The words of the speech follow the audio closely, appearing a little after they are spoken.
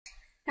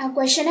Now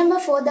question number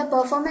 4, the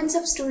performance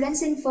of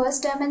students in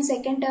first term and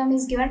second term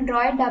is given.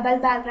 Draw a double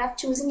bar graph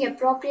choosing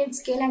appropriate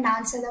scale and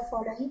answer the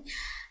following.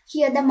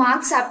 Here the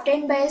marks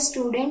obtained by a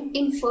student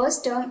in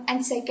first term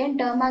and second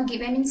term are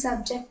given in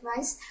subject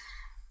wise.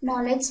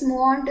 Now let's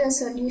move on to the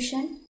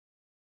solution.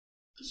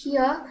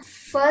 Here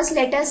first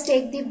let us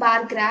take the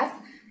bar graph.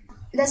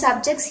 The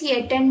subjects he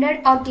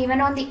attended are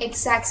given on the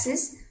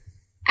x-axis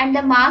and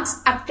the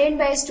marks obtained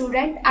by a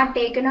student are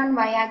taken on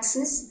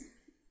y-axis.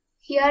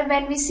 Here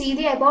when we see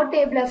the above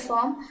tabular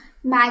form,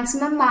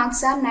 maximum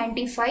marks are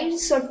 95.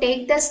 So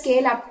take the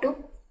scale up to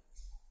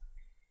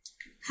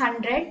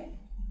 100.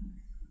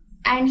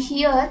 And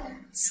here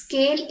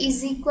scale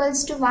is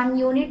equals to 1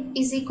 unit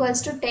is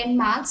equals to 10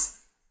 marks.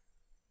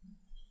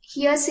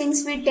 Here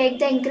since we take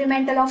the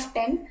incremental of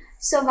 10,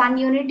 so 1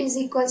 unit is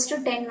equals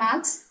to 10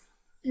 marks.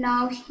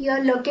 Now here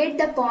locate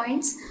the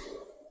points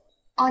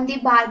on the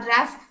bar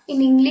graph.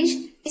 In English,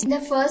 in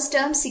the first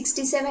term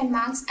 67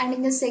 marks and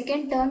in the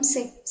second term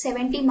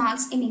 70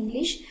 marks in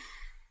English.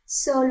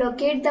 So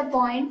locate the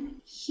point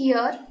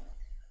here.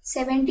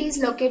 70 is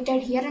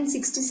located here and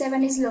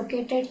 67 is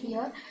located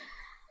here.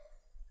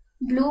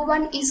 Blue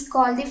one is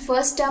called the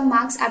first term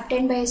marks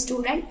obtained by a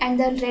student and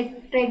the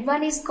red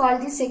one is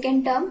called the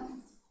second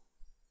term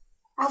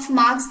of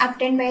marks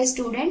obtained by a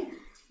student.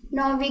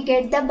 Now we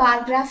get the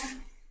bar graph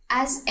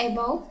as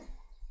above.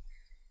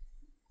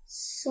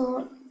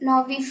 So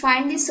now we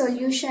find the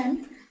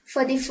solution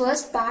for the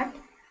first part.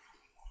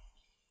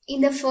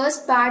 In the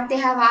first part they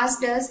have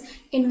asked us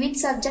in which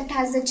subject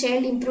has the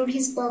child improved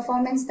his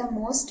performance the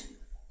most.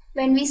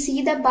 When we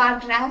see the bar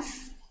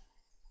graph,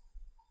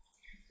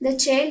 the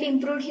child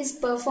improved his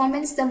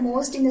performance the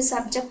most in the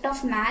subject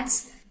of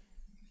maths.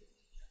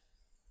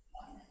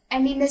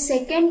 And in the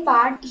second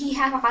part he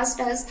have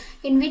asked us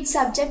in which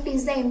subject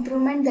is the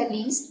improvement the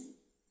least.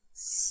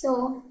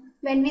 So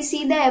when we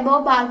see the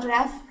above bar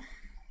graph,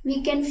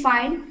 we can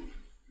find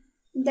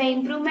the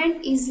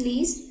improvement is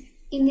least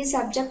in the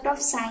subject of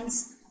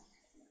science.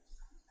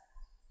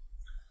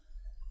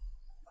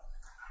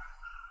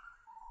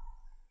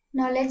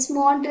 Now let's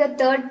move on to the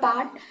third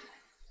part.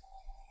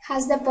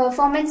 Has the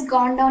performance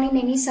gone down in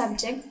any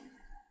subject?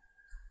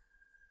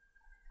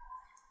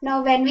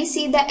 Now when we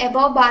see the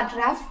above bar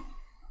graph,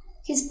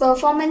 his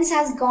performance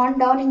has gone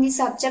down in the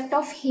subject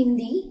of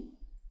Hindi.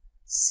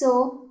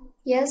 So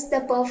yes,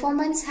 the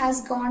performance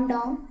has gone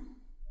down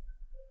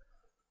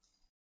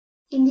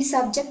in the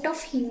subject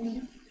of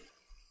Hindi.